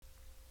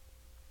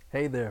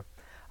Hey there,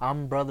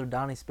 I'm Brother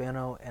Donnie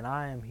Spano, and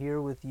I am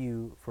here with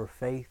you for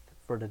Faith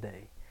for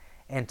Today.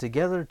 And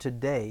together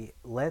today,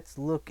 let's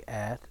look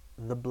at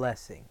the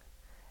blessing.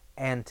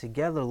 And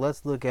together,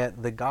 let's look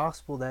at the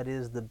gospel that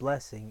is the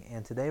blessing.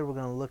 And today, we're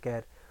going to look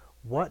at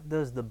what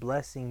does the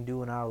blessing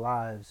do in our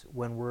lives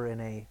when we're in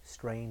a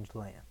strange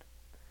land.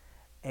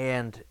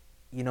 And,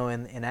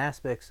 in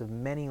aspects of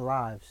many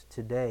lives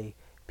today,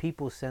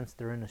 people sense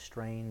they're in a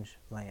strange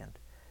land.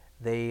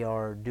 They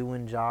are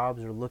doing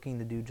jobs or looking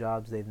to do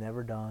jobs they've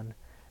never done.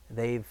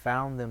 They've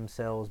found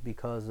themselves,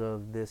 because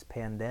of this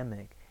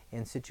pandemic,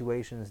 in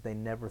situations they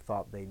never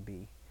thought they'd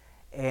be.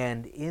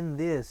 And in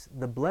this,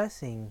 the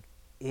blessing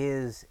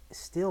is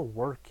still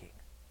working.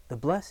 The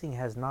blessing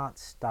has not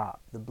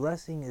stopped. The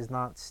blessing is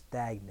not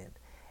stagnant.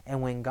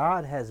 And when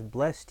God has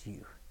blessed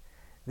you,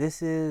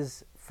 this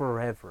is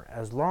forever.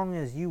 As long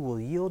as you will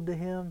yield to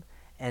Him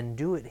and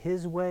do it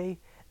His way,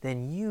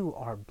 then you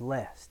are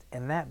blessed.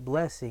 And that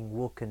blessing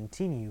will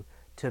continue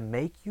to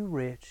make you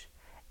rich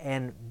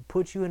and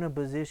put you in a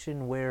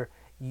position where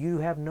you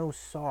have no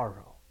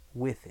sorrow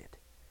with it.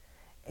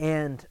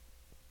 And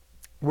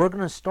we're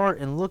going to start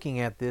in looking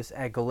at this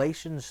at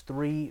Galatians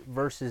 3,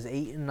 verses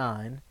 8 and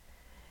 9.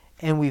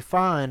 And we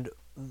find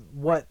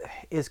what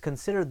is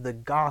considered the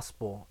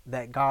gospel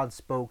that God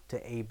spoke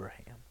to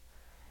Abraham.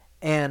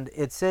 And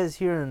it says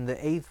here in the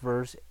 8th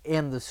verse,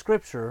 and the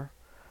scripture,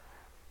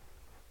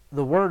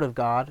 the word of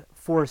God,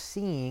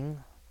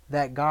 foreseeing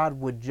that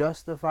God would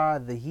justify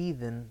the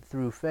heathen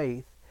through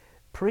faith,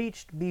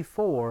 preached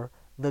before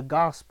the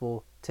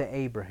gospel to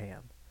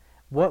Abraham.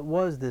 What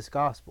was this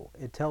gospel?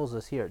 It tells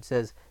us here. It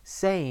says,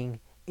 saying,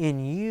 in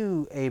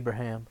you,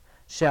 Abraham,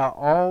 shall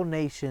all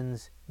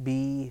nations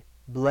be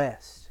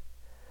blessed.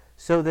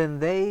 So then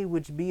they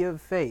which be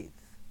of faith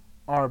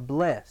are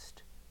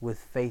blessed with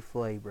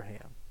faithful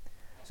Abraham.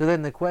 So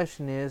then the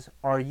question is,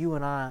 are you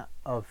and I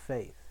of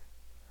faith?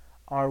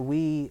 Are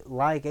we,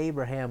 like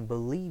Abraham,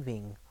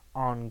 believing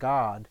on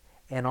God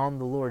and on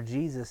the Lord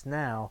Jesus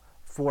now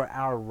for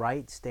our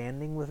right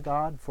standing with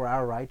God, for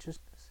our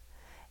righteousness?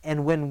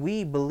 And when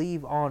we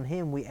believe on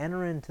Him, we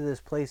enter into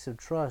this place of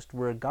trust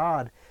where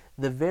God,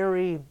 the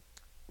very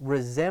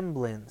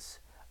resemblance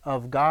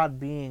of God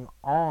being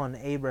on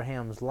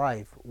Abraham's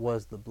life,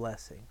 was the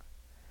blessing.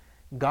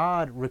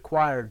 God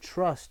required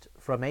trust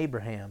from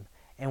Abraham,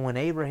 and when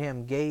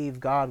Abraham gave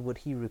God what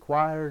he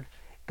required,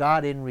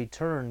 God in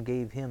return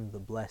gave him the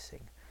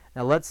blessing.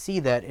 Now let's see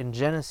that in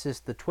Genesis,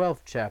 the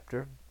 12th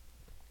chapter,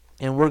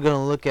 and we're going to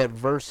look at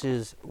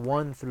verses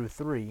 1 through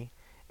 3,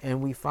 and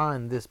we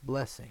find this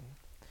blessing.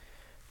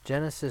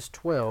 Genesis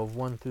 12,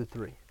 1 through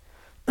 3.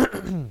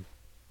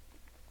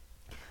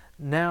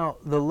 Now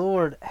the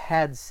Lord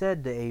had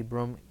said to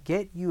Abram,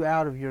 get you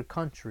out of your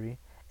country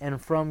and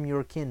from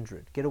your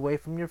kindred, get away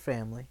from your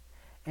family,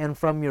 and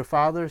from your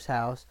father's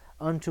house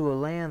unto a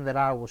land that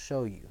I will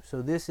show you.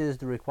 So this is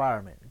the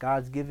requirement.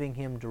 God's giving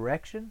him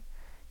direction.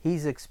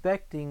 He's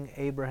expecting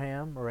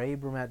Abraham, or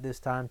Abram at this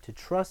time, to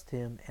trust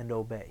him and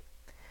obey.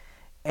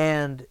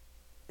 And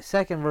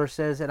second verse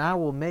says, and I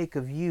will make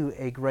of you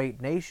a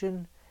great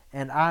nation,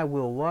 and I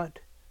will what?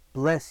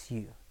 Bless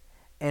you,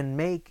 and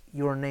make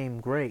your name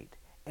great,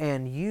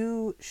 and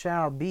you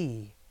shall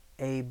be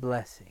a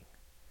blessing.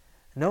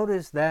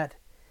 Notice that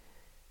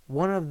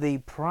one of the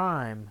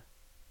prime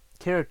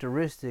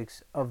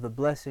characteristics of the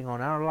blessing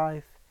on our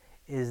life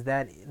is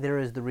that there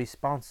is the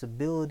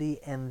responsibility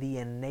and the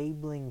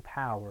enabling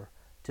power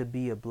to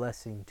be a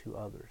blessing to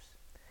others,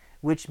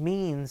 which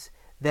means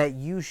that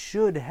you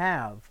should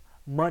have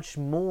much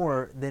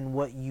more than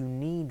what you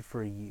need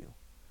for you.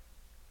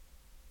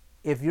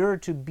 If you're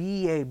to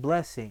be a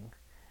blessing,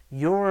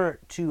 you're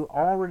to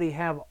already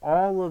have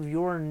all of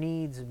your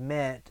needs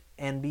met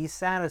and be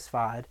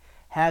satisfied,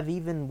 have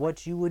even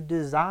what you would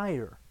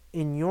desire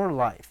in your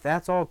life.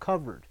 That's all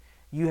covered.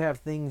 You have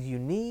things you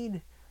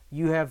need,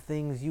 you have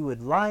things you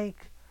would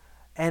like,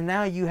 and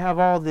now you have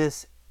all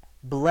this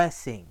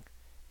blessing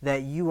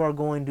that you are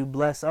going to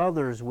bless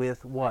others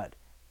with. What?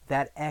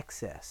 That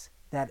excess,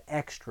 that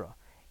extra.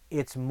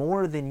 It's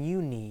more than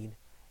you need,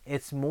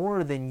 it's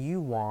more than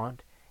you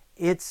want,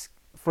 it's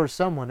for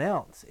someone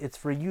else. It's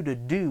for you to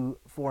do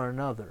for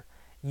another.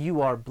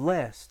 You are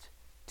blessed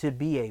to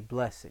be a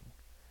blessing.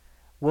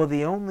 Well,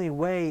 the only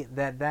way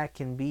that that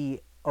can be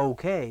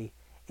okay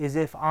is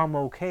if I'm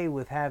okay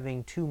with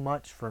having too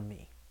much for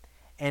me.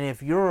 And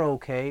if you're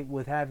okay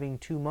with having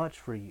too much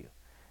for you.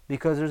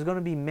 Because there's going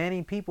to be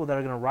many people that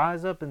are going to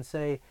rise up and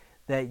say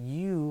that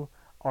you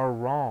are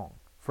wrong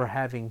for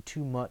having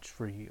too much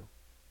for you.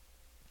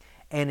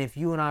 And if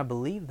you and I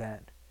believe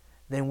that,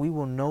 then we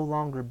will no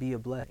longer be a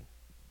blessing.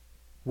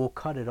 We'll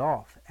cut it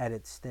off at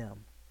its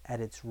stem, at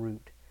its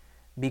root.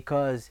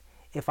 Because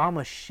if I'm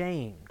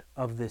ashamed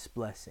of this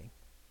blessing,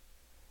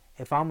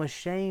 if I'm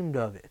ashamed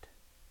of it,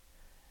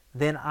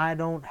 then I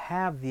don't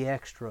have the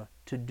extra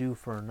to do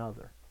for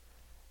another.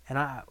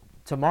 And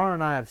Tamara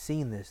and I have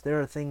seen this. There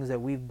are things that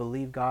we've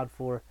believed God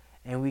for,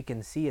 and we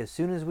can see as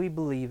soon as we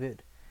believe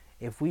it,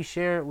 if we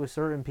share it with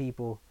certain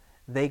people,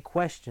 they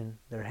question,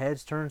 their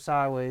heads turn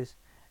sideways,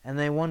 And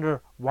they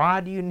wonder,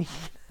 why do you need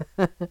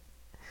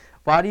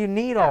why do you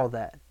need all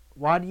that?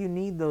 Why do you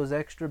need those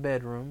extra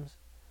bedrooms?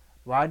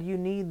 Why do you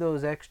need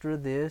those extra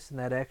this and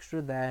that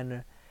extra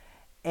that?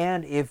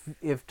 And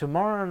if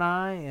Tamara and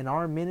I and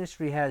our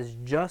ministry has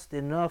just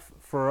enough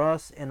for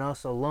us and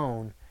us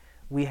alone,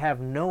 we have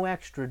no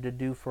extra to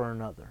do for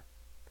another.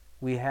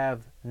 We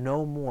have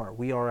no more.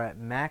 We are at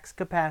max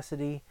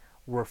capacity.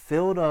 We're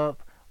filled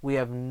up. We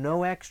have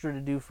no extra to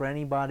do for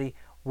anybody.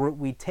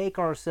 We take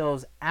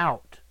ourselves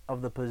out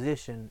of the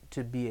position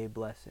to be a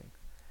blessing.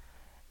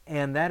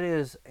 And that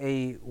is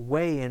a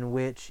way in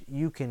which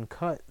you can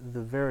cut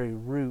the very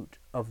root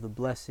of the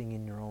blessing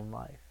in your own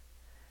life.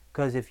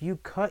 Because if you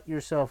cut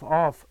yourself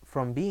off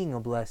from being a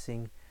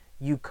blessing,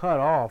 you cut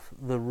off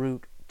the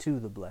root to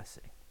the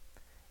blessing.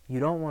 You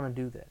don't want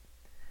to do that.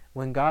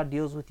 When God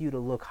deals with you to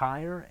look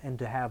higher and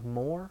to have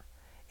more,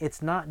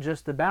 it's not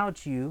just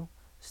about you.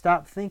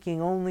 Stop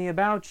thinking only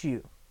about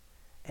you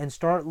and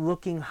start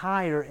looking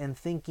higher and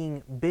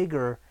thinking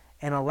bigger,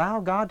 and allow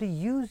God to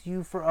use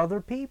you for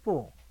other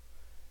people.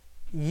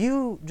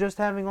 You just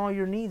having all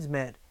your needs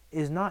met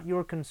is not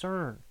your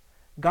concern.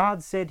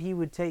 God said He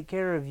would take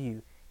care of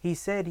you. He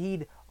said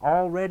He'd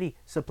already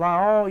supply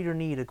all your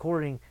need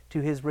according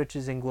to His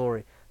riches and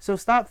glory. So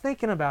stop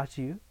thinking about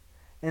you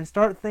and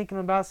start thinking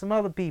about some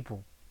other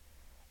people.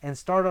 And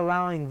start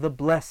allowing the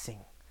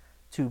blessing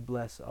to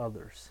bless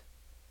others.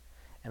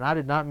 And I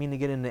did not mean to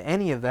get into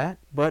any of that,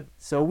 but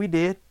so we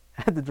did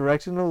at the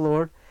direction of the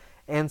Lord.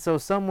 And so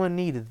someone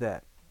needed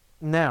that.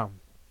 Now,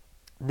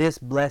 this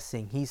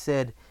blessing, He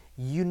said,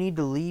 you need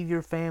to leave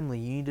your family.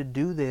 You need to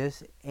do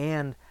this.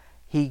 And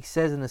He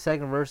says in the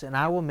second verse, and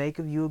I will make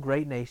of you a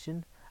great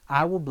nation.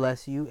 I will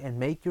bless you and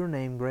make your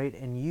name great,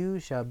 and you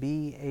shall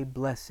be a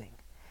blessing.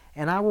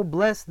 And I will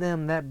bless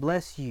them that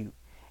bless you,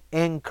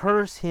 and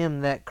curse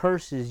him that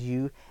curses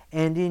you,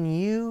 and in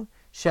you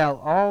shall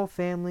all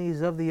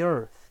families of the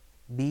earth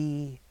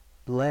be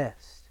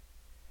blessed.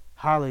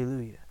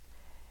 Hallelujah.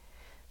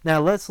 Now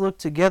let's look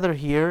together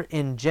here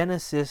in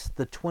Genesis,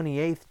 the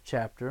 28th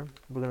chapter.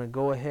 We're going to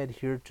go ahead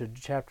here to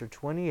chapter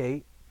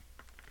 28,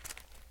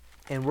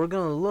 and we're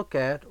going to look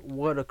at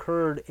what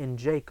occurred in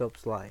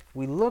Jacob's life.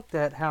 We looked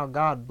at how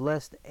God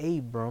blessed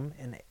Abram,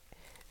 and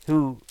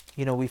who,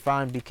 we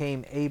find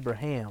became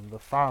Abraham, the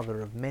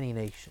father of many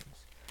nations,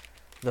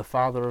 the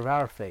father of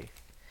our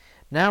faith.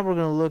 Now we're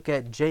going to look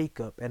at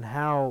Jacob and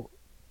how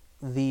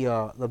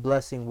the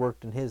blessing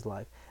worked in his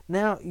life.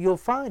 Now you'll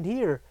find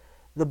here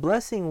the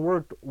blessing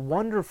worked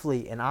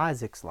wonderfully in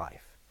Isaac's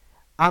life.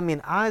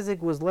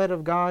 Isaac was led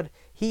of God.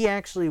 He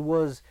actually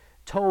was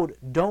told,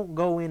 don't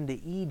go into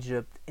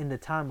Egypt in the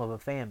time of a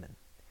famine.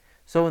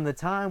 So in the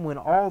time when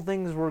all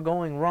things were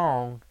going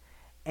wrong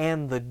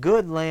and the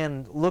good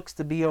land looks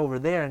to be over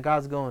there, and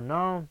God's going,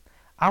 no,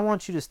 I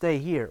want you to stay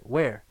here.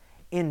 Where?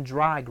 In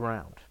dry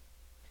ground,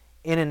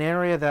 in an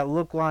area that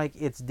looked like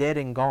it's dead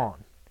and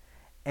gone.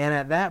 And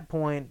at that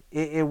point,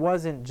 it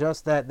wasn't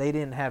just that they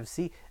didn't have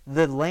seed.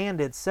 The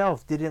land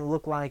itself didn't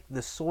look like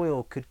the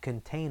soil could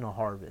contain a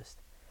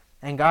harvest.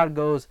 And God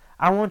goes,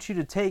 I want you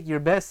to take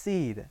your best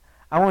seed.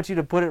 I want you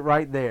to put it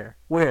right there.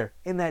 Where?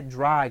 In that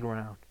dry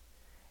ground.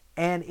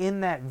 And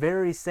in that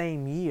very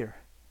same year,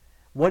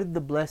 what did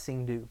the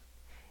blessing do?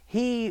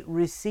 He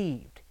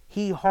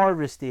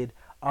harvested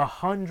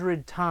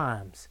 100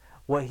 times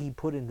what he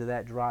put into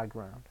that dry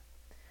ground.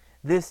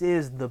 This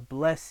is the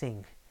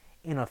blessing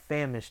in a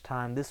famished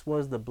time. This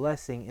was the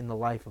blessing in the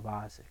life of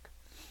Isaac.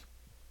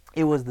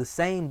 It was the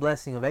same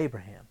blessing of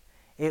Abraham.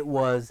 It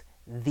was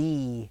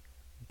the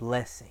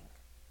blessing.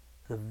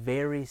 The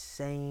very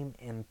same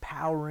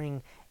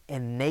empowering,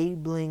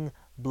 enabling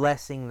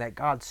blessing that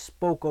God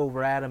spoke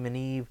over Adam and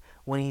Eve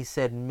when He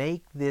said,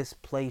 make this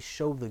place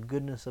show the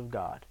goodness of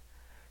God.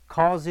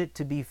 Cause it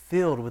to be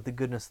filled with the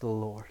goodness of the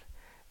Lord.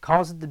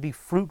 Cause it to be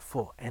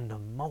fruitful and to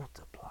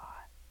multiply.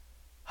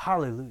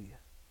 Hallelujah.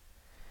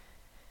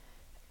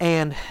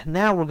 And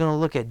now we're going to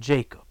look at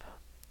Jacob.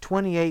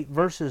 28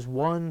 verses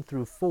 1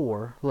 through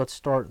 4. Let's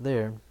start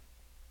there.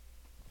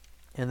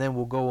 And then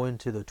we'll go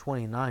into the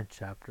 29th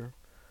chapter.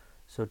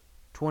 So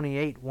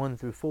 28, 1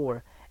 through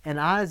 4. And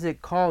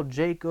Isaac called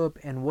Jacob,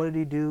 and what did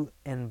he do?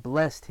 And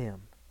blessed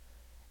him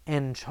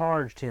and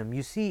charged him.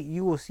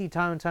 You will see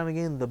time and time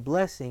again, the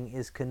blessing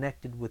is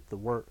connected with the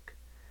work.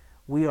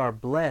 We are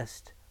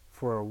blessed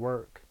for a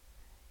work.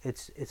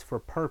 It's for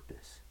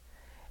purpose.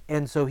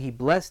 And so he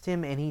blessed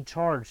him and he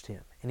charged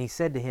him. And he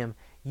said to him,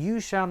 you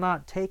shall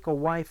not take a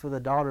wife of the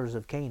daughters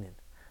of Canaan.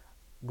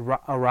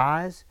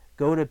 Arise,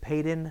 go to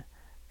Padan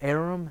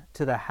Aram,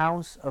 to the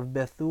house of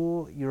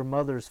Bethuel your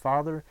mother's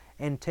father,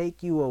 and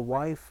take you a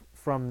wife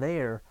from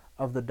there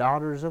of the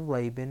daughters of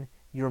Laban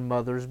your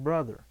mother's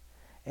brother.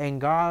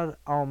 And God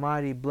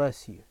Almighty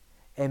bless you,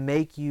 and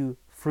make you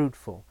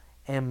fruitful,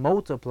 and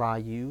multiply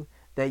you,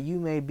 that you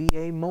may be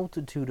a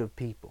multitude of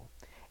people,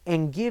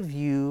 and give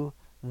you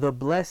the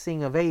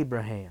blessing of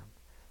Abraham,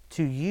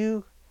 to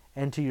you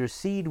and to your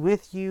seed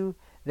with you,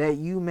 that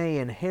you may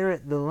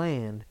inherit the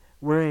land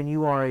wherein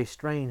you are a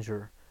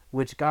stranger,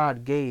 which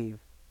God gave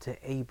to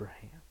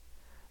Abraham.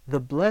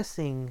 The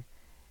blessing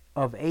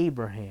of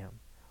Abraham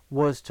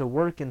was to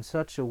work in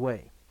such a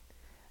way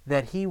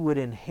that he would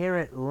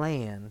inherit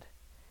land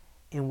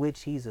in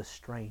which he's a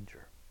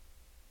stranger.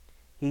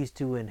 He's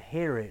to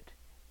inherit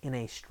in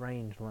a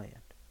strange land.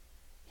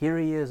 Here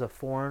he is, a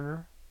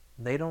foreigner.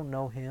 They don't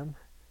know him.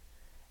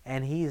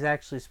 And he's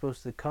actually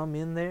supposed to come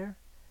in there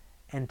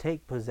and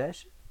take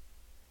possession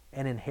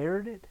and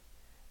inherit it.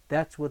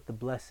 That's what the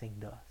blessing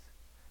does.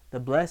 The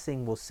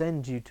blessing will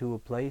send you to a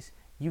place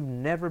you've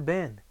never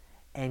been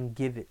and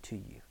give it to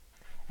you.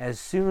 As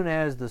soon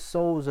as the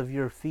soles of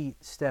your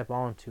feet step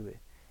onto it,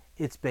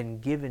 it's been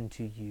given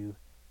to you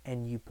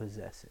and you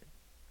possess it.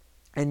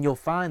 And you'll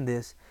find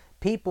this,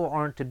 people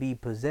aren't to be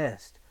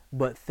possessed,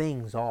 but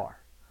things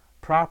are.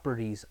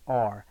 Properties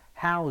are.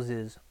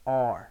 Houses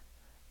are.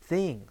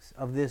 Things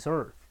of this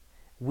earth.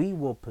 We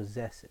will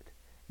possess it.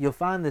 You'll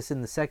find this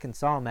in the second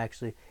Psalm,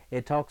 actually.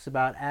 It talks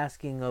about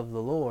asking of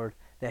the Lord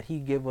that he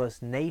give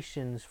us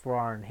nations for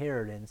our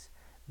inheritance,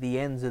 the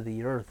ends of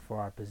the earth for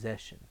our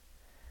possession.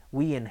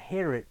 We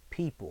inherit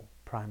people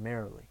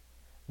primarily,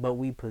 but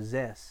we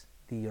possess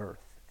the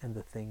earth and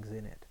the things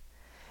in it.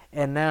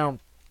 And now,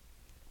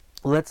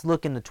 let's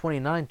look in the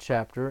 29th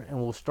chapter,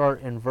 and we'll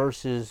start in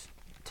verses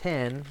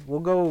 10.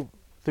 We'll go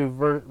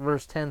through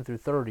verse 10 through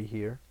 30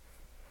 here.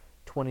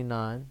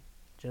 29,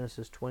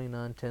 Genesis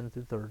 29, 10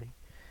 through 30.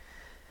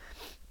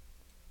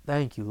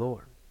 Thank you,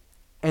 Lord.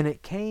 And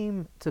it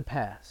came to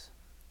pass,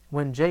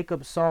 when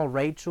Jacob saw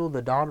Rachel,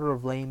 the daughter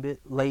of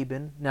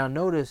Laban. Now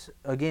notice,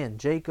 again,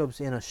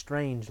 Jacob's in a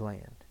strange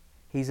land.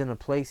 He's in a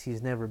place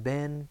he's never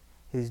been.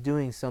 He's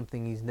doing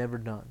something he's never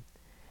done.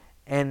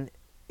 And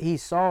he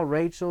saw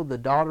Rachel, the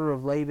daughter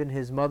of Laban,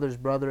 his mother's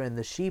brother, and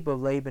the sheep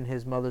of Laban,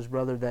 his mother's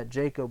brother, that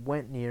Jacob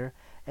went near,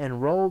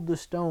 and rolled the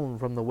stone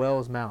from the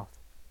well's mouth,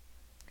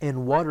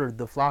 and watered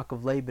the flock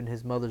of Laban,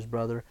 his mother's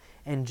brother.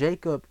 And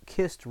Jacob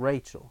kissed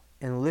Rachel,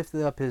 and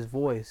lifted up his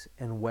voice,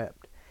 and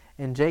wept.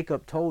 And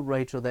Jacob told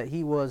Rachel that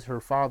he was her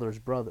father's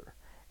brother,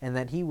 and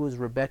that he was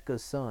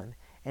Rebekah's son.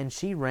 And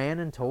she ran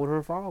and told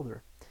her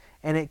father.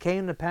 And it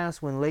came to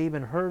pass, when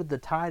Laban heard the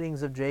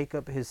tidings of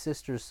Jacob his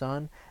sister's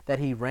son, that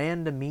he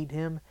ran to meet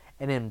him,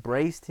 and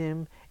embraced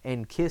him,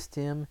 and kissed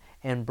him,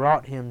 and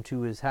brought him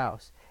to his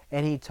house.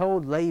 And he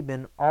told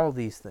Laban all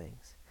these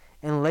things.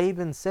 And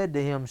Laban said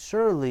to him,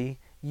 Surely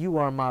you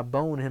are my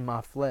bone and my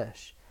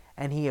flesh.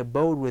 And he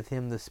abode with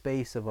him the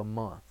space of a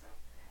month.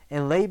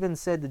 And Laban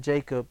said to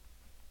Jacob,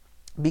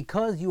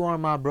 Because you are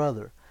my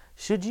brother,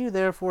 should you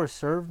therefore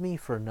serve me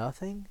for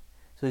nothing?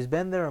 So he's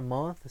been there a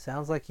month. It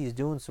sounds like he's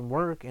doing some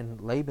work,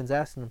 and Laban's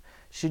asking him,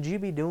 should you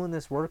be doing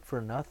this work for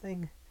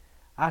nothing?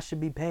 I should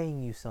be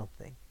paying you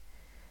something.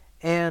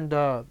 And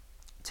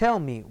tell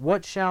me,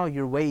 what shall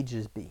your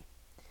wages be?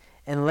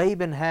 And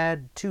Laban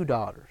had 2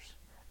 daughters.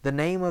 The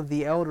name of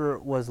the elder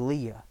was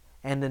Leah,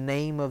 and the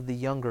name of the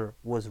younger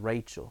was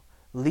Rachel.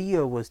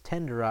 Leah was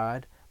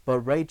tender-eyed,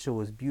 but Rachel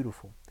was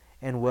beautiful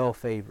and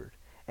well-favored.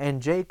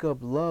 And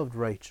Jacob loved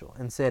Rachel,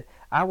 and said,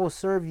 I will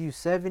serve you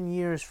 7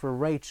 years for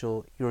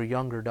Rachel, your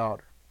younger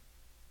daughter.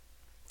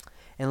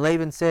 And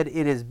Laban said,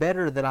 It is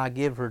better that I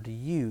give her to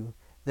you,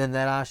 than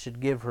that I should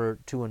give her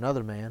to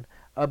another man.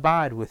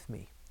 Abide with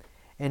me.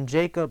 And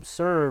Jacob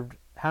served,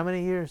 how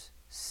many years?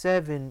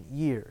 7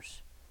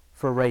 years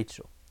for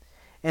Rachel.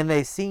 And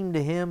they seemed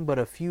to him but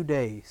a few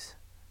days.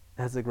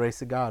 That's the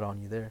grace of God on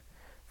you there.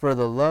 For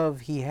the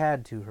love he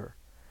had to her.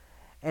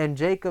 And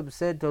Jacob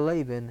said to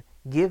Laban,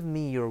 Give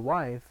me your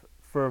wife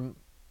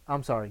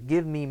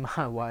give me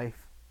my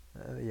wife.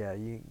 Yeah,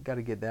 you got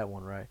to get that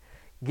one right.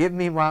 Give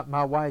me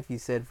my wife, he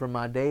said, for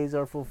my days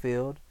are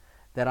fulfilled,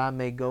 that I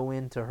may go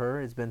in to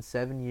her. It's been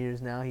 7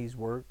 years now he's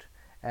worked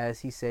as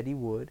he said he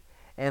would.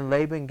 And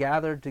Laban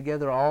gathered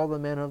together all the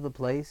men of the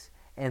place,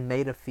 and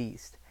made a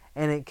feast.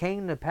 And it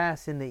came to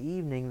pass in the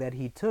evening that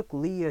he took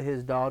Leah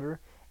his daughter,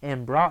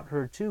 and brought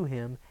her to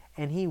him,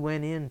 and he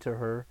went in to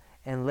her.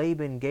 And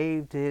Laban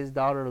gave to his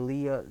daughter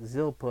Leah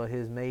Zilpah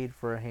his maid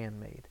for a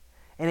handmaid.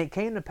 And it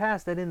came to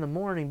pass that in the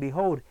morning,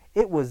 behold,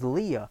 it was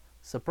Leah.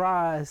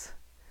 Surprise!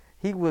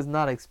 He was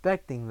not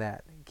expecting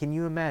that. Can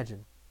you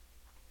imagine?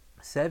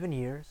 7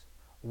 years,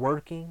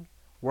 working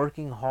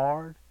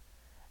hard,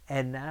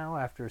 and now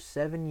after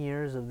 7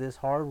 years of this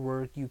hard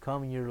work, you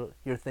come and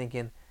you're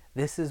thinking,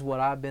 this is what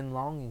I've been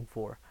longing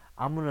for.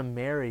 I'm going to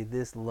marry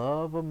this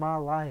love of my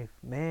life.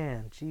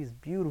 Man, she's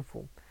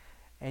beautiful.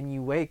 And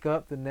you wake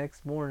up the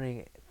next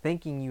morning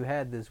thinking you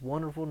had this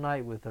wonderful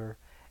night with her,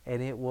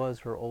 and it was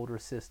her older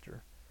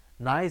sister.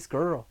 Nice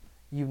girl.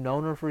 You've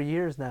known her for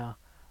years now,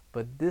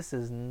 but this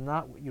is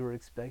not what you were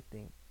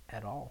expecting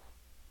at all.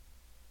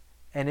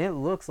 And it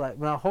looks like,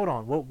 now hold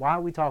on, why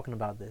are we talking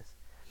about this?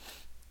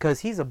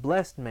 Because he's a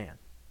blessed man.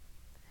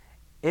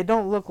 It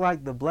don't look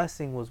like the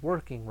blessing was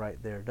working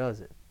right there,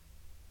 does it?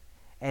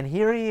 And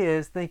here he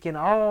is thinking,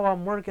 oh,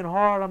 I'm working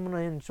hard, I'm going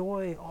to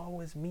enjoy,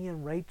 oh, it's me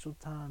and Rachel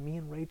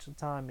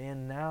time,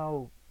 and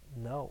now,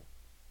 no.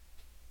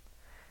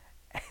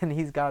 And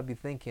he's got to be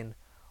thinking,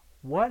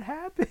 what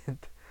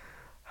happened?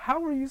 How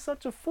were you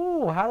such a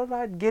fool? How did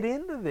I get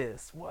into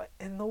this? What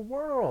in the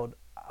world?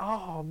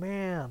 Oh,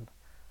 man.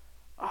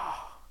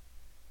 Oh.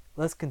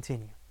 Let's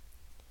continue.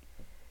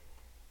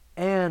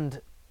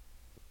 And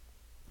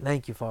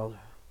thank you, Father.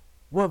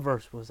 What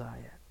verse was I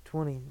at?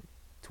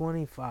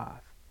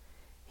 25.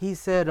 He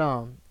said,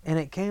 and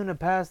it came to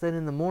pass that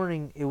in the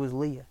morning it was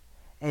Leah.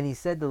 And he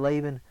said to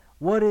Laban,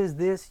 what is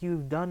this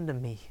you've done to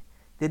me?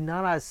 Did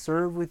not I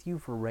serve with you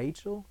for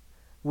Rachel?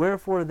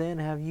 Wherefore then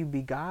have you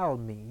beguiled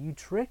me? You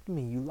tricked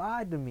me, you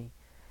lied to me.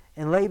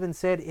 And Laban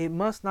said, it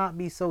must not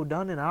be so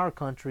done in our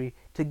country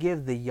to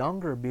give the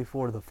younger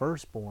before the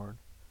firstborn.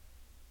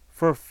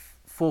 For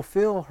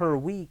fulfill her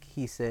week,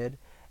 he said,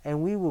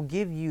 and we will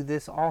give you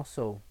this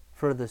also,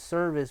 for the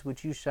service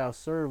which you shall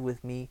serve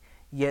with me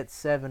yet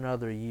 7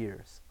 other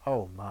years.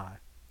 Oh my.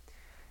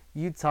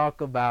 You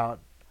talk about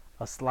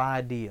a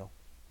sly deal.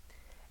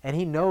 And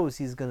he knows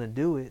he's going to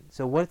do it.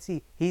 So what's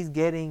he's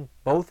getting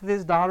both of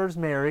his daughters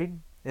married.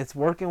 It's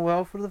working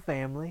well for the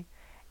family.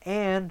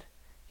 And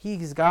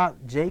he's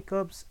got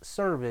Jacob's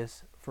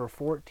service for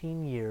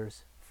 14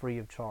 years free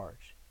of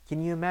charge.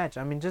 Can you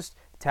imagine? I mean, just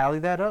tally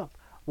that up.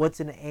 What's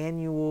an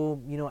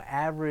annual,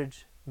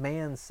 average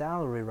man's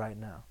salary right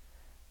now?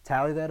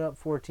 Tally that up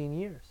 14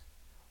 years.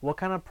 What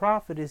kind of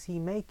profit is he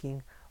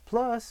making?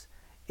 Plus,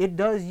 it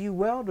does you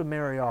well to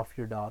marry off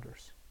your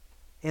daughters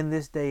in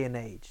this day and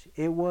age.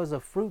 It was a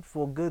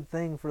fruitful, good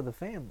thing for the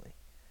family.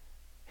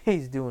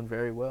 He's doing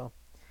very well.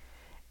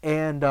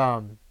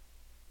 And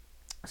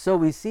so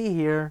we see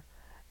here,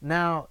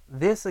 now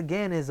this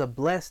again is a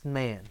blessed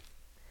man,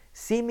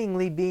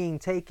 seemingly being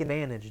taken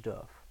advantage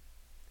of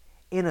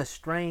in a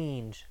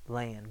strange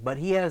land. But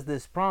he has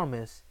this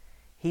promise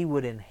he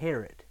would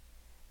inherit.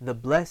 The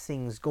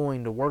blessing's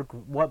going to work.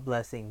 What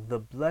blessing? The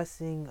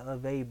blessing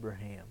of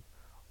Abraham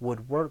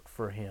would work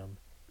for him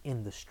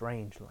in the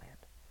strange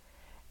land.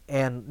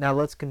 And now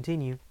let's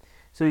continue.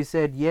 So he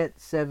said,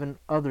 yet 7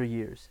 other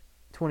years.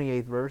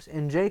 28th verse.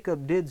 And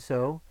Jacob did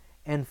so,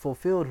 and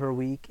fulfilled her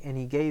week, and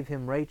he gave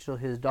him Rachel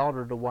his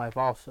daughter to wife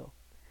also.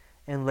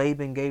 And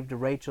Laban gave to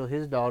Rachel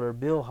his daughter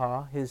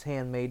Bilhah his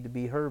handmaid to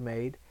be her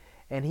maid.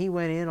 And he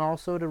went in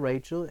also to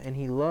Rachel, and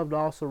he loved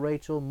also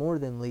Rachel more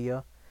than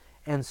Leah,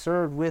 and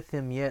served with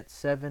him yet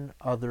 7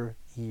 other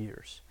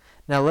years.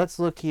 Now let's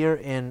look here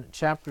in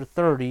chapter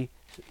 30,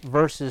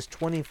 verses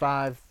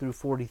 25 through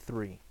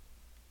 43.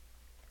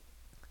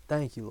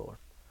 Thank you, Lord.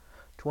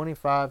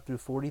 25 through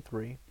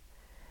 43.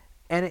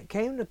 And it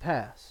came to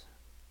pass,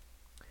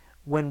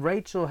 when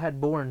Rachel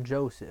had borne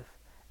Joseph,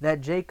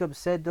 that Jacob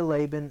said to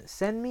Laban,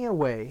 send me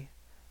away,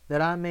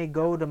 that I may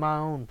go to my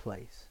own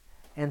place,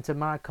 and to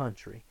my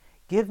country.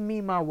 Give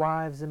me my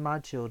wives and my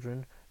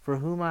children, for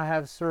whom I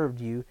have served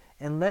you,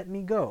 and let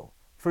me go,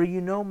 for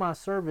you know my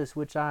service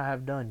which I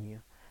have done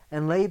you.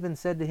 And Laban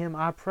said to him,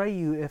 I pray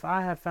you, if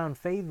I have found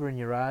favor in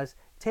your eyes,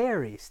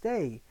 tarry,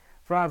 stay,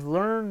 for I have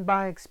learned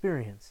by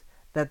experience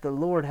that the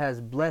Lord has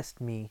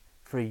blessed me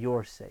for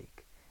your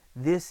sake.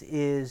 This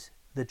is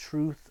the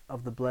truth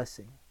of the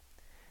blessing.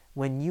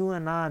 When you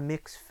and I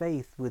mix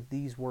faith with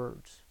these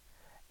words,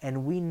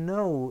 and we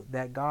know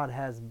that God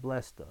has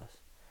blessed us,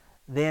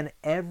 then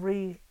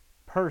every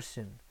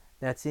person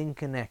that's in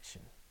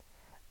connection,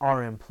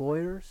 our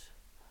employers,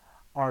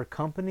 our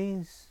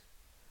companies,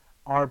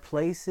 our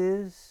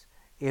places,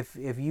 if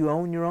you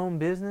own your own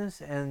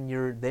business and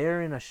you're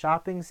there in a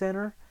shopping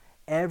center,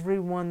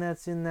 everyone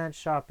that's in that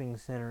shopping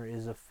center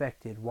is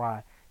affected.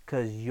 Why?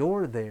 Because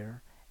you're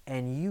there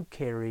and you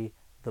carry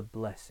the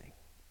blessing.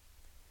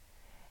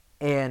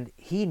 And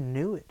he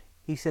knew it.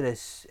 He said,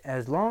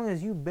 as long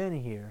as you've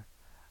been here,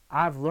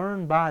 I've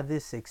learned by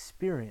this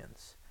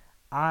experience,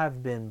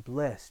 I've been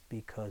blessed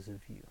because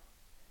of you.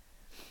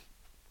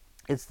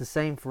 It's the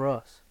same for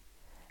us.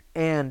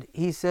 And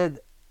he said,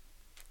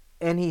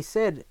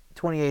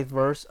 28th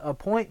verse,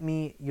 appoint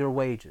me your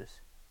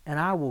wages, and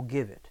I will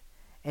give it.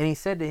 And he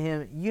said to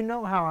him, you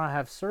know how I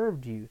have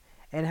served you,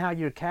 and how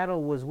your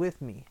cattle was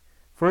with me.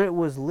 For it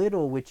was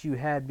little which you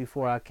had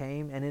before I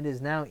came, and it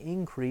is now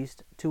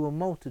increased to a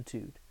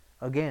multitude.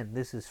 Again,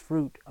 this is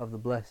fruit of the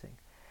blessing.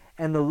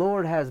 And the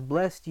Lord has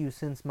blessed you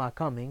since my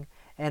coming.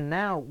 And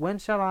now, when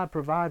shall I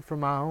provide for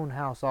my own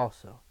house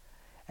also?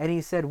 And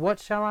he said, what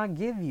shall I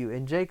give you?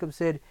 And Jacob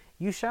said,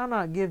 you shall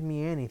not give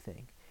me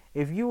anything.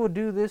 If you will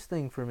do this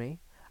thing for me,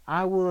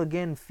 I will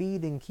again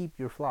feed and keep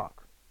your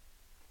flock.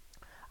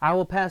 I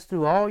will pass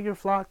through all your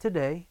flock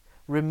today,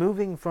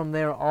 removing from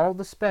there all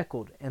the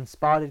speckled and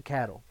spotted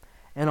cattle,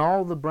 and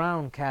all the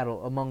brown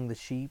cattle among the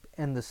sheep,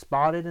 and the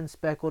spotted and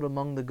speckled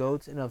among the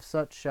goats, and of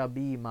such shall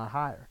be my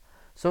hire.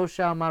 So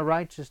shall my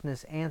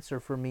righteousness answer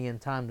for me in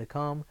time to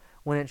come,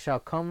 when it shall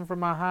come for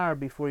my hire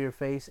before your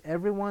face.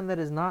 Every one that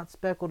is not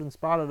speckled and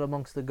spotted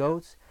amongst the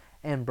goats,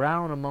 and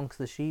brown amongst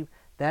the sheep,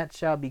 that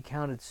shall be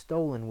counted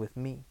stolen with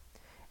me.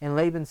 And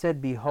Laban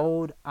said,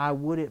 behold, I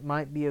would it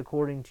might be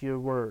according to your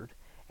word.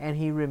 And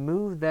he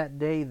removed that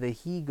day the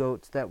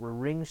he-goats that were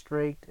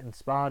ring-straked and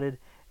spotted,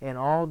 and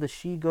all the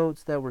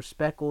she-goats that were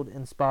speckled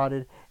and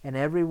spotted, and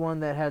every one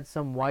that had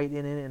some white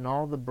in it, and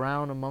all the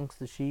brown amongst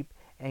the sheep,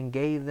 and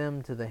gave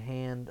them to the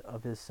hand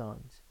of his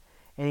sons.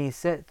 And he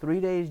set 3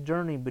 days'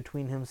 journey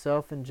between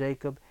himself and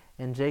Jacob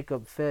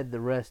fed the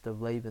rest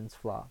of Laban's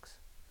flocks.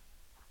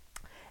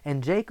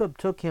 And Jacob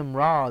took him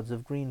rods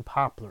of green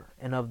poplar,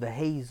 and of the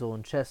hazel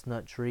and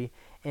chestnut tree,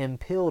 and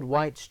peeled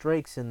white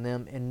strakes in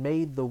them, and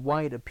made the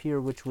white appear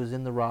which was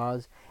in the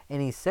rods.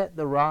 And he set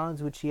the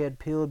rods which he had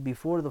peeled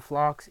before the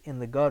flocks in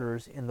the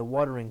gutters in the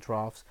watering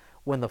troughs,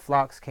 when the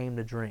flocks came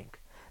to drink,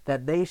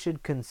 that they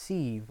should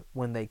conceive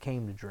when they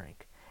came to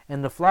drink.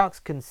 And the flocks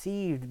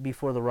conceived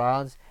before the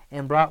rods,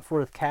 and brought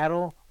forth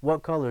cattle.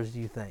 What colors do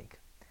you think?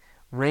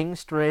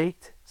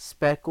 Ring-straked,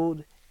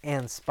 speckled,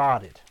 and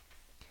spotted.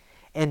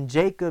 And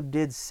Jacob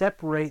did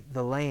separate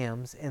the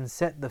lambs, and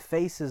set the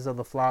faces of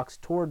the flocks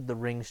toward the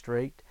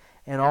ring-straked,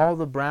 and all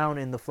the brown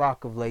in the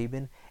flock of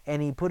Laban.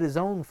 And he put his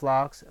own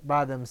flocks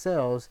by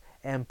themselves,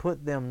 and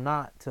put them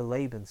not to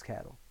Laban's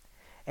cattle.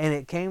 And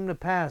it came to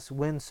pass,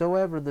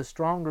 whensoever the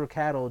stronger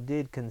cattle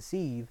did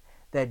conceive,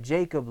 that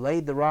Jacob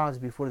laid the rods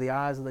before the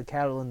eyes of the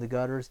cattle in the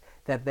gutters,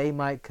 that they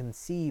might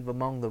conceive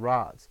among the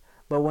rods.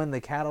 But when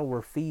the cattle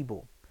were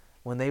feeble,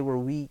 when they were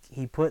weak,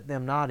 he put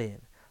them not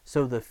in.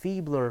 So the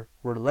feebler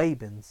were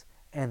Laban's,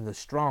 and the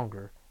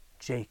stronger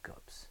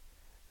Jacob's.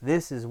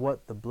 This is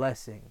what the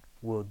blessing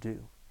will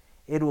do.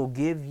 It will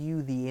give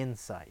you the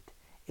insight.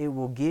 It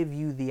will give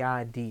you the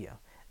idea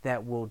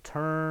that will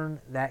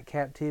turn that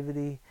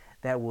captivity,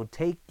 that will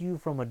take you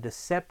from a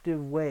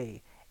deceptive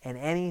way, and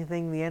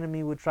anything the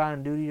enemy would try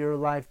and do to your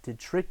life to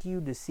trick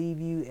you, deceive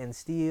you, and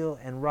steal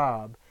and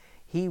rob,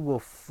 he will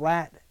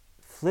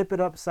flip it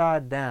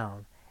upside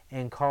down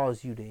and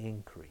cause you to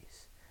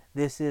increase.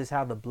 This is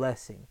how the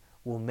blessing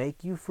will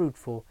make you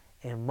fruitful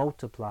and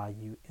multiply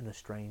you in a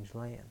strange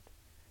land.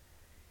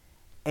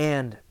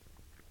 And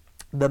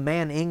the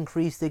man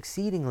increased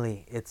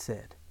exceedingly, it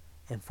said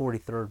in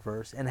 43rd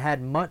verse, and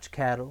had much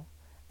cattle,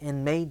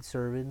 and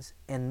maidservants,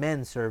 and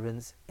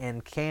menservants,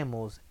 and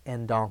camels,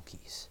 and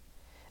donkeys.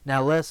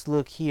 Now let's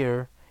look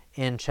here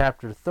in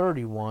chapter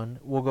 31.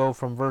 We'll go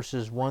from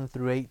verses 1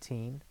 through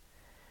 18.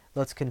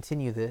 Let's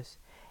continue this.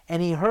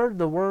 And he heard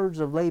the words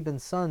of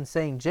Laban's son,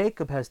 saying,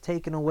 Jacob has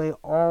taken away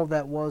all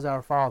that was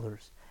our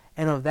father's,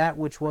 and of that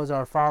which was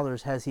our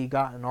father's has he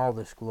gotten all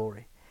this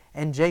glory.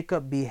 And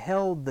Jacob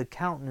beheld the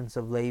countenance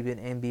of Laban,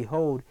 and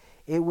behold,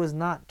 it was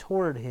not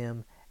toward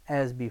him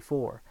as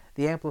before.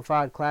 The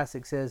Amplified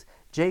Classic says,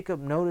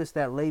 Jacob noticed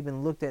that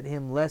Laban looked at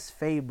him less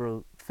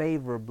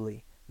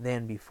favorably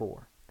than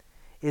before.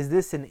 Is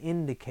this an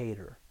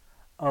indicator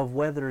of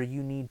whether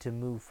you need to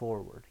move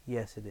forward?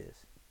 Yes, it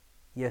is.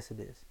 Yes, it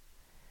is.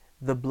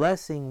 The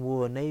blessing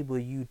will enable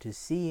you to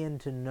see and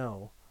to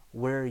know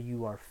where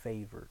you are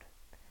favored.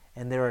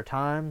 And there are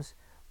times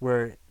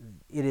where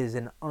it is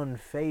an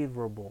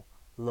unfavorable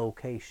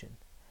location.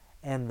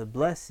 And the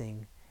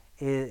blessing,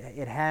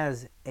 it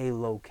has a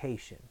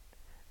location.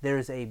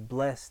 There's a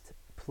blessed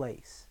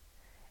place.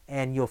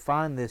 And you'll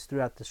find this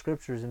throughout the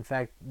scriptures. In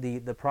fact, the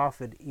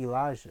prophet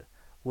Elijah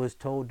was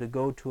told to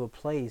go to a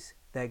place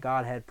that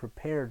God had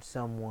prepared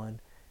someone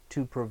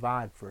to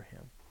provide for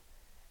him.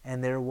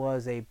 And there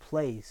was a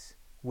place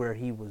where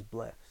he was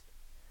blessed.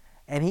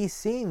 And he's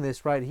seeing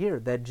this right here,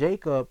 that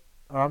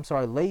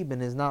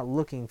Laban is not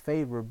looking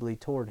favorably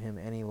toward him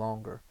any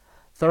longer.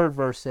 3rd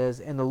verse says,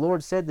 And the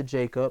Lord said to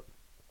Jacob,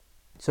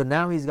 so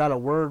now he's got a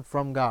word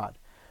from God,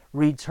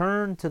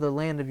 return to the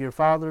land of your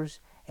fathers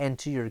and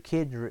to your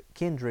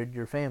kindred,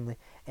 your family,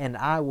 and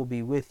I will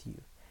be with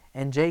you.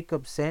 And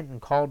Jacob sent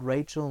and called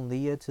Rachel and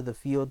Leah to the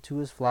field to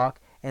his flock,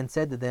 and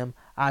said to them,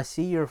 I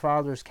see your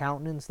father's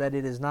countenance, that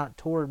it is not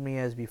toward me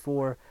as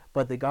before,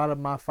 but the God of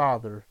my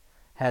father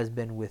has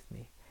been with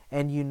me.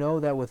 And you know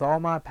that with all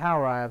my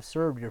power I have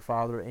served your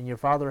father, and your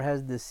father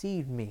has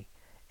deceived me,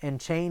 and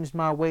changed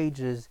my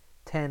wages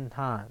 10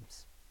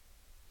 times.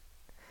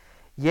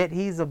 Yet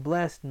he's a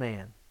blessed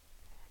man,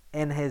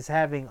 and is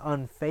having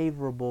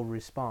unfavorable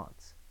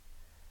response.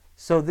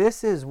 So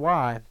this is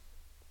why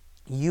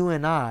you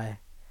and I,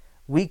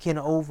 we can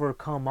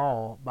overcome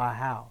all by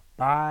how?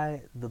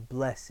 By the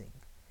blessing.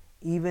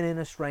 Even in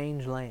a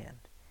strange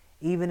land.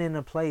 Even in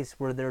a place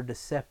where they're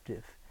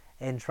deceptive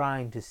and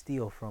trying to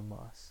steal from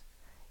us.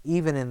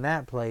 Even in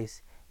that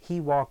place, he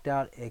walked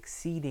out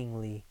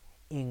exceedingly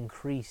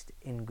increased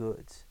in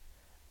goods.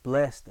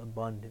 Blessed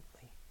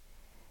abundantly.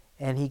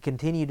 And he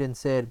continued and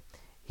said,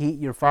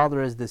 your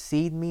father has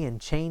deceived me and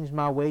changed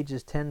my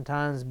wages 10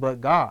 times, but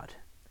God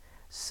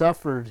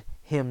suffered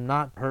him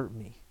not to hurt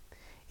me.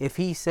 If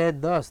he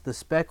said thus, the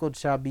speckled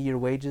shall be your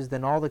wages,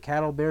 then all the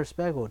cattle bear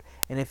speckled.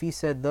 And if he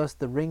said thus,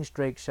 the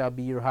ring-straked shall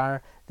be your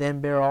hire,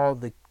 then bear all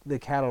the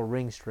cattle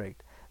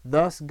ring-straked.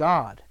 Thus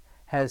God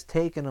has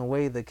taken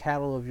away the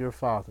cattle of your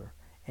father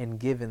and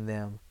given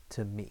them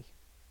to me.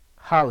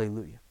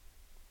 Hallelujah.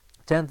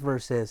 10th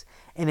verse says,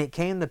 And it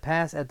came to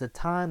pass at the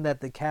time that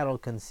the cattle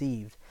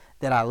conceived,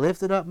 that I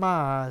lifted up my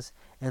eyes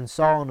and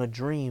saw in a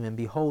dream, and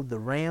behold, the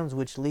rams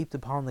which leaped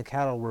upon the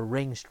cattle were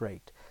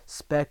ring-straked,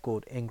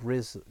 speckled, and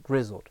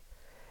grizzled.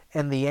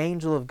 And the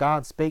angel of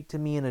God spake to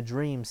me in a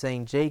dream,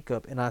 saying,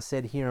 Jacob. And I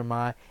said, Here am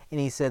I. And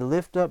he said,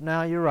 Lift up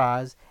now your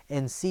eyes,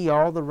 and see,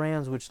 all the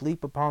rams which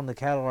leap upon the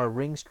cattle are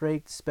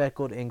ring-straked,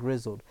 speckled, and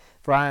grizzled.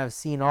 For I have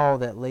seen all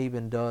that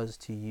Laban does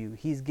to you.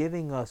 He's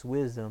giving us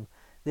wisdom.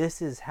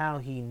 This is how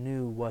he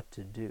knew what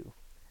to do.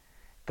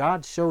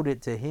 God showed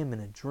it to him in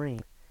a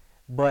dream.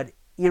 But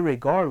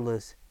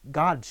irregardless,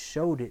 God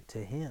showed it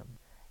to him.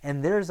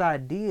 And there's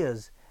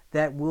ideas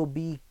that will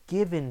be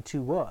given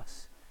to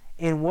us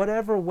in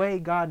whatever way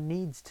God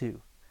needs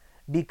to,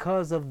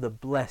 because of the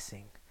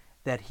blessing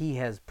that he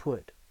has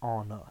put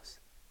on us.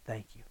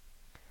 Thank you.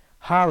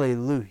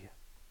 Hallelujah.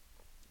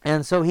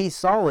 And so he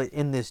saw it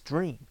in this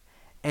dream,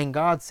 and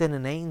God sent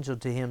an angel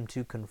to him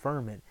to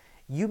confirm it.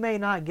 You may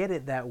not get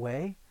it that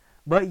way,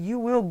 but you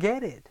will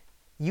get it.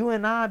 You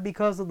and I,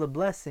 because of the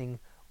blessing,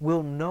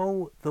 will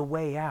know the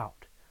way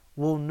out,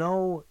 will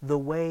know the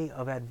way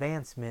of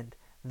advancement,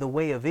 the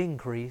way of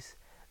increase,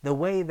 the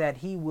way that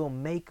he will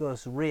make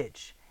us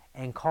rich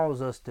and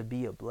cause us to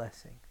be a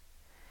blessing.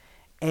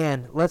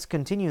 And let's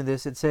continue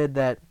this. It said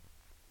that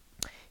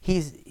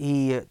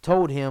he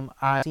told him,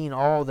 I've seen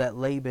all that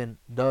Laban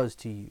does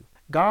to you.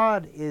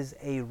 God is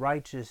a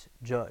righteous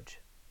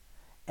judge.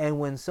 And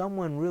when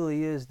someone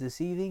really is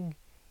deceiving,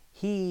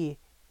 he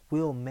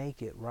will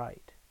make it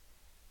right.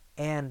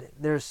 And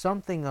there's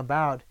something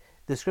about,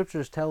 the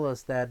scriptures tell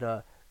us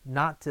that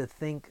not to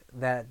think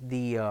that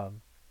the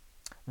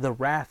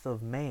wrath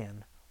of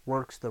man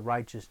works the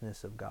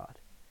righteousness of God.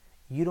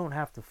 You don't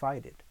have to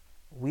fight it.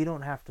 We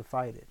don't have to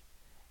fight it.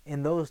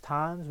 In those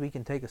times, we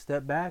can take a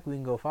step back. We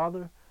can go,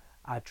 Father,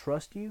 I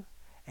trust you,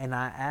 and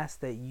I ask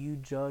that you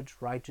judge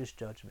righteous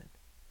judgment.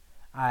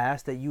 I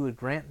ask that you would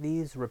grant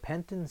these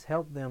repentance,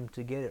 help them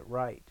to get it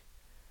right.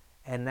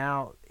 And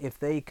now, if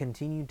they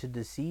continue to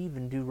deceive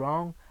and do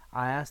wrong,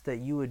 I ask that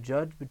you would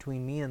judge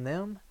between me and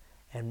them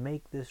and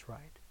make this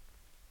right.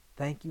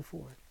 Thank you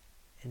for it,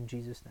 in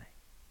Jesus' name.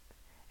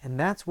 And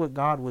that's what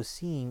God was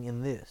seeing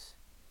in this.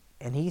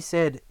 And he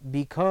said,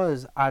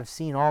 because I've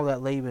seen all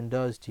that Laban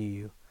does to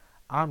you,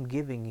 I'm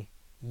giving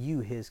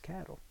you his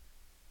cattle.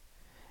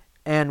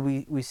 And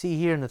we see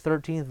here in the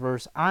 13th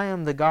verse, I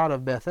am the God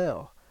of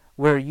Bethel,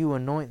 where you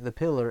anoint the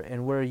pillar,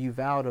 and where you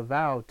vowed a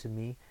vow to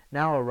me.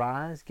 Now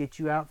arise, get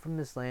you out from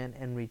this land,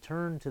 and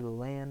return to the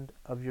land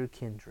of your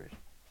kindred.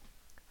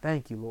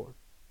 Thank you, Lord.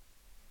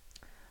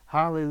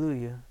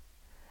 Hallelujah.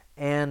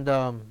 And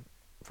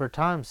for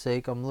time's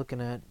sake, I'm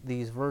looking at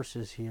these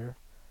verses here.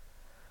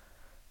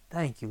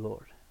 Thank you,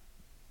 Lord.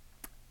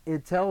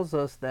 It tells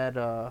us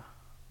that,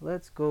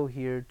 let's go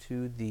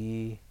to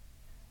the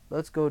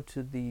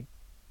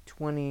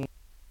 22nd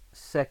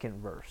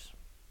verse.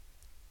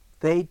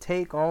 They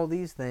take all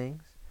these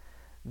things,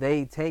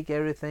 they take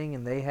everything,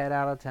 and they head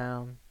out of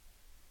town.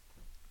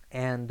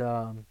 And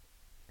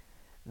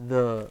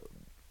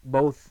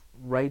both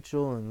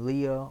Rachel and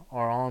Leah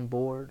are on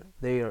board.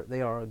 They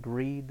are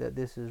agreed that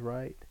this is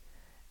right.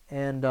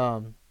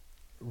 And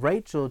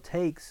Rachel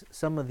takes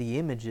some of the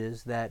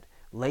images that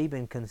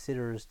Laban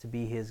considers to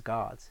be his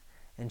gods,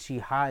 and she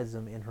hides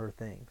them in her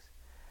things.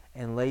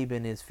 And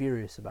Laban is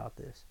furious about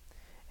this.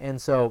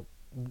 And so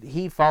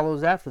he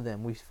follows after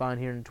them. We find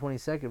here in the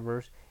 22nd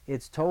verse,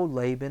 it's told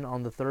Laban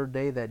on the third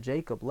day that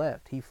Jacob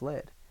left. He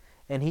fled.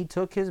 And he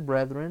took his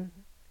brethren,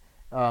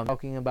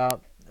 talking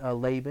about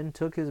Laban,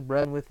 took his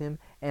brethren with him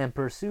and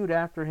pursued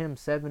after him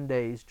 7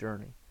 days'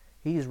 journey.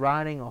 He's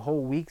riding a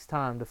whole week's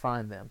time to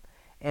find them.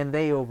 And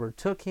they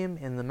overtook him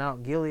in the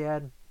Mount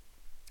Gilead.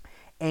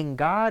 And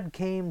God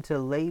came to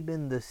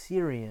Laban the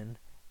Syrian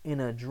in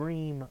a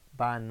dream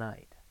by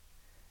night.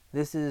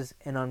 This is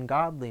an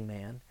ungodly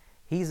man.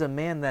 He's a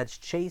man that's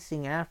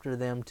chasing after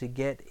them to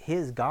get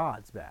his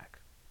gods back,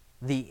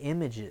 the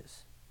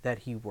images that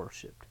he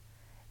worshipped.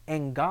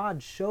 And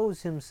God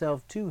shows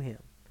himself to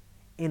him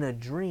in a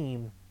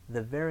dream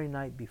the very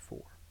night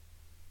before.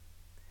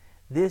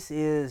 This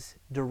is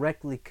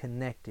directly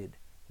connected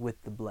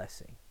with the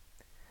blessing.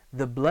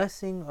 The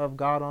blessing of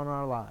God on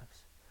our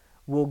lives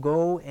will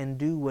go and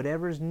do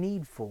whatever's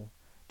needful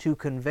to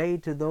convey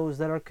to those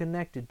that are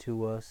connected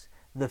to us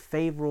the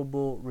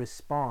favorable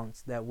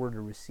response that we're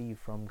to receive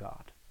from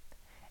God.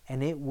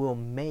 And it will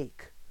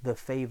make the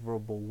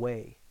favorable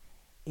way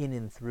in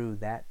and through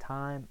that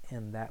time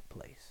and that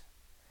place.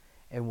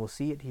 And we'll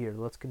see it here.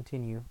 Let's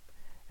continue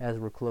as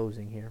we're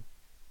closing here.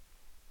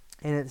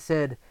 And it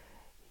said,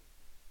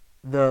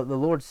 the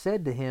Lord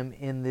said to him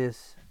in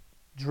this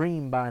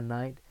dream by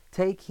night,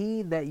 take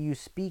heed that you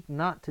speak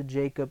not to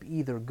Jacob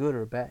either good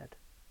or bad.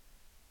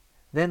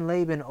 Then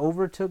Laban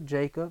overtook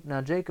Jacob.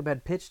 Now Jacob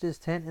had pitched his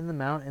tent in the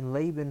mount, and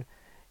Laban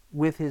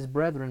with his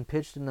brethren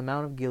pitched in the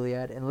mount of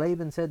Gilead. And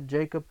Laban said to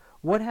Jacob,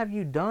 what have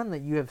you done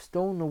that you have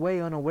stolen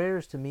away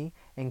unawares to me,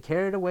 and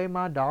carried away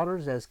my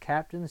daughters as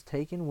captains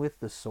taken with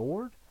the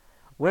sword?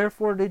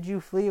 Wherefore did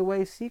you flee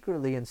away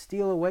secretly, and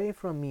steal away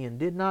from me, and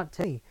did not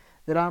tell me,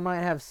 that I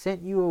might have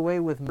sent you away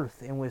with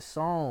mirth, and with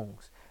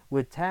songs,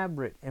 with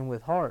tabret, and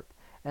with harp,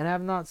 and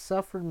have not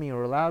suffered me,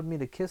 or allowed me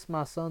to kiss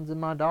my sons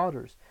and my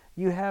daughters?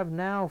 You have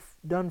now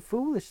done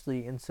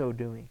foolishly in so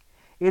doing.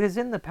 It is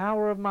in the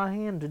power of my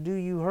hand to do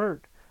you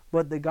hurt.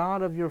 But the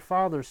God of your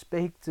father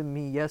spake to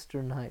me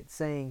yesternight,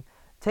 saying,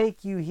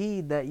 take you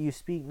heed that you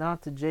speak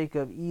not to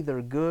Jacob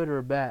either good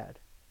or bad.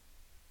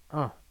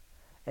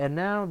 And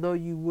now, though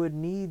you would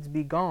needs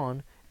be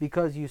gone,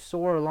 because you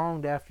sore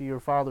longed after your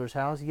father's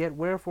house, yet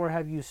wherefore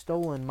have you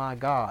stolen my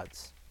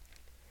gods?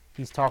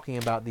 He's talking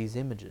about these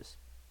images.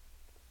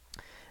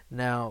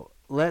 Now,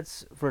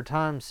 let's, for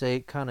time's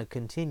sake, kind of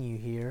continue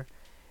here.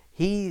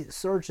 He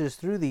searches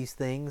through these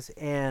things,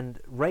 and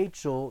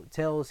Rachel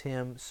tells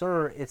him,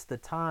 "Sir, it's the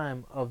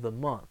time of the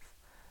month.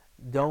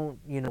 Don't,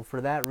 for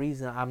that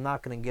reason, I'm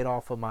not going to get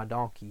off of my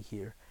donkey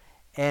here."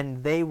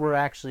 And they were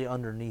actually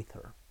underneath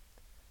her.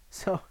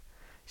 So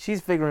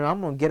she's figuring,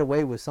 I'm going to get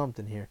away with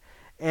something here.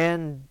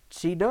 And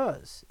she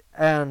does.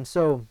 And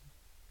so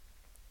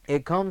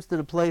it comes to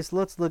the place,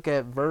 let's look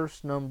at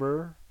verse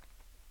number,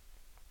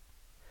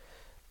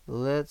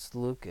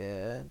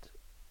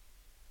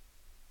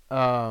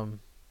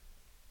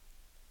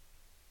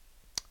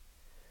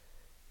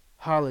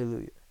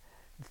 hallelujah,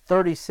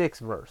 36th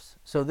verse.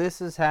 So this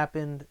has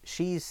happened.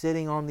 She's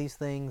sitting on these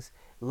things.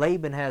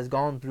 Laban has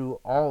gone through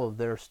all of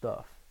their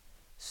stuff,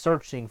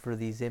 searching for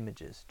these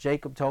images.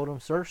 Jacob told him,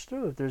 search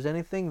through. If there's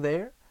anything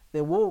there,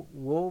 then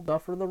we'll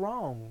suffer the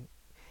wrong.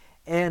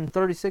 And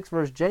 36th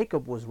verse,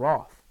 Jacob was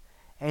wroth,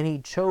 and he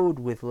chode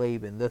with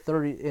Laban.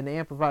 In the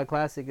Amplified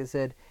Classic it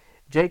said,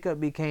 Jacob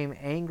became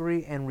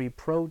angry and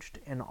reproached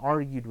and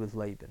argued with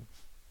Laban.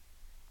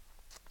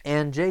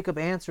 And Jacob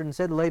answered and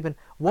said to Laban,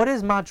 "What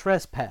is my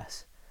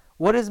trespass?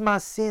 What is my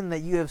sin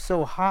that you have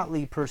so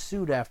hotly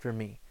pursued after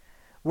me?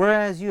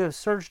 Whereas you have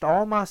searched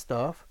all my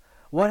stuff,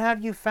 what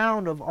have you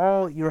found of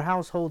all your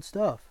household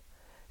stuff?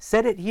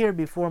 Set it here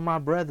before my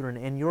brethren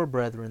and your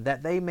brethren,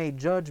 that they may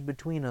judge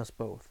between us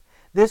both.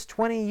 This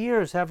 20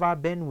 years have I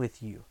been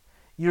with you.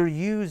 Your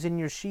ewes and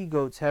your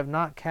she-goats have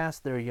not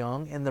cast their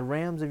young, and the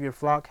rams of your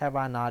flock have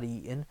I not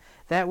eaten.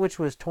 That which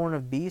was torn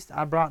of beast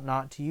I brought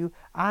not to you.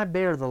 I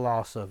bear the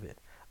loss of it.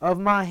 Of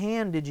my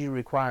hand did you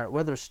require it,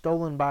 whether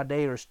stolen by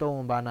day or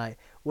stolen by night."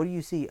 What do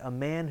you see? A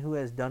man who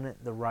has done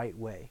it the right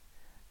way,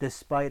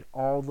 despite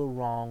all the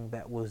wrong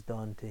that was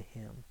done to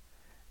him.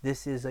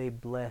 This is a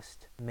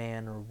blessed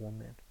man or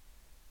woman.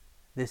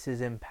 This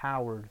is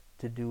empowered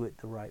to do it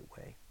the right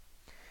way.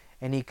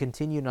 And he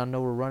continued, I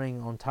know we're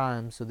running on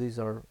time, so these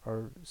are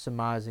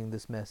surmising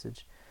this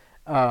message.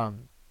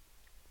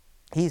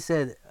 He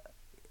said,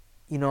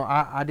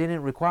 I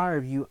didn't require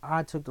of you,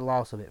 I took the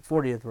loss of it.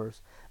 40th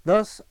verse.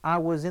 Thus I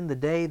was in the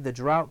day, the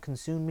drought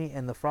consumed me,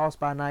 and the frost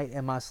by night,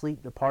 and my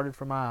sleep departed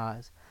from my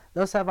eyes.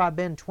 Thus have I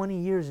been 20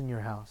 years in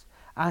your house.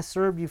 I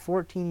served you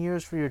 14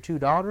 years for your 2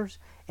 daughters,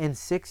 and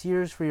 6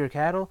 years for your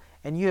cattle,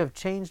 and you have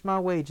changed my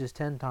wages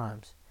 10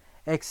 times.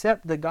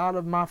 Except the God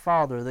of my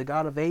father, the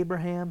God of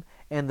Abraham,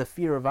 and the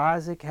fear of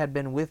Isaac had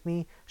been with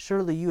me,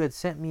 surely you had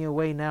sent me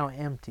away now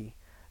empty.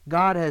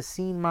 God has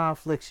seen my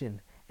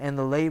affliction, and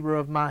the labor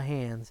of my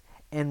hands,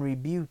 and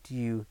rebuked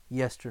you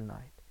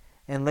yesternight.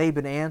 And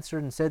Laban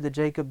answered and said to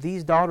Jacob,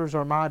 These daughters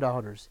are my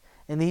daughters,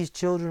 and these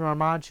children are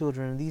my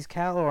children, and these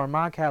cattle are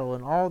my cattle,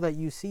 and all that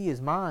you see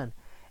is mine.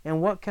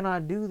 And what can I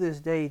do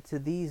this day to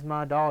these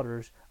my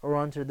daughters, or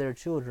unto their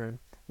children,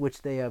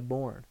 which they have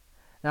borne?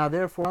 Now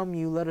therefore come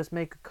you, let us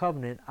make a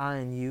covenant, I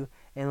and you,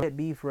 and let it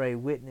be for a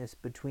witness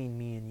between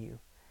me and you.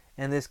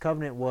 And this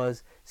covenant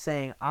was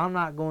saying, I'm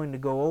not going to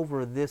go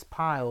over this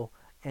pile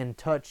and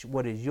touch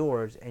what is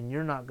yours, and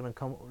you're not going to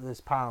come over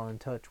this pile and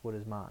touch what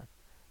is mine.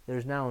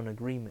 There's now an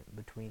agreement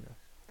between us.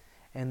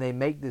 And they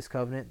make this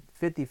covenant.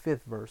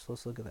 55th verse,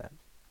 let's look at that.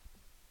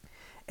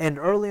 And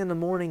early in the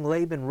morning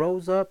Laban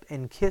rose up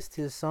and kissed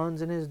his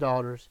sons and his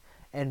daughters,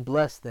 and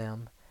blessed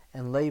them.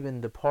 And Laban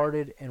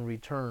departed and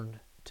returned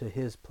to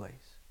his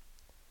place.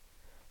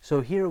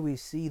 So here we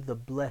see the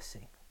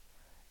blessing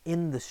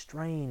in the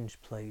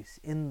strange place,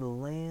 in the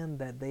land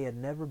that they had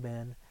never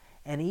been,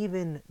 and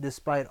even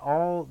despite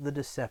all the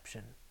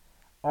deception,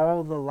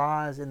 all the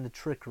lies and the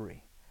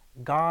trickery,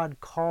 God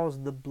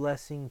caused the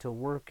blessing to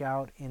work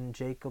out in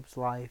Jacob's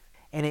life,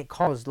 and it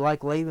caused,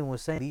 like Laban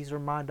was saying, these are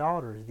my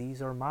daughters,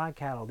 these are my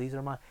cattle, these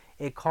are my...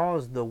 It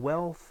caused the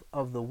wealth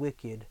of the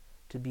wicked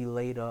to be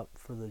laid up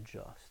for the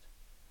just.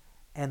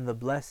 And the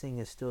blessing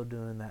is still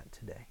doing that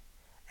today.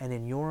 And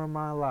in your and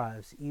my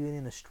lives, even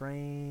in a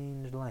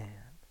strange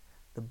land,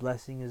 the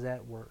blessing is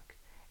at work.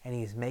 And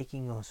He's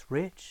making us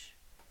rich,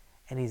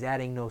 and He's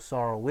adding no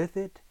sorrow with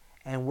it,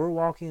 and we're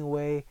walking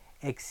away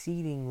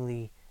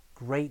exceedingly,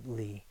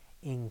 greatly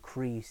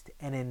increased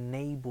and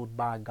enabled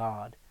by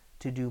God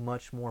to do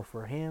much more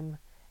for Him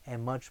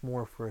and much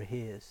more for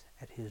His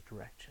at His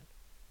direction.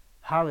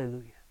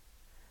 Hallelujah.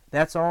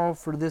 That's all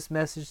for this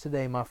message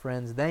today, my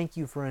friends. Thank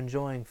you for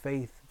enjoying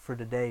Faith for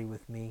Today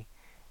with me.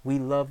 We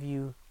love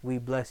you, we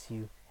bless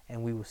you,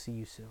 and we will see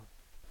you soon.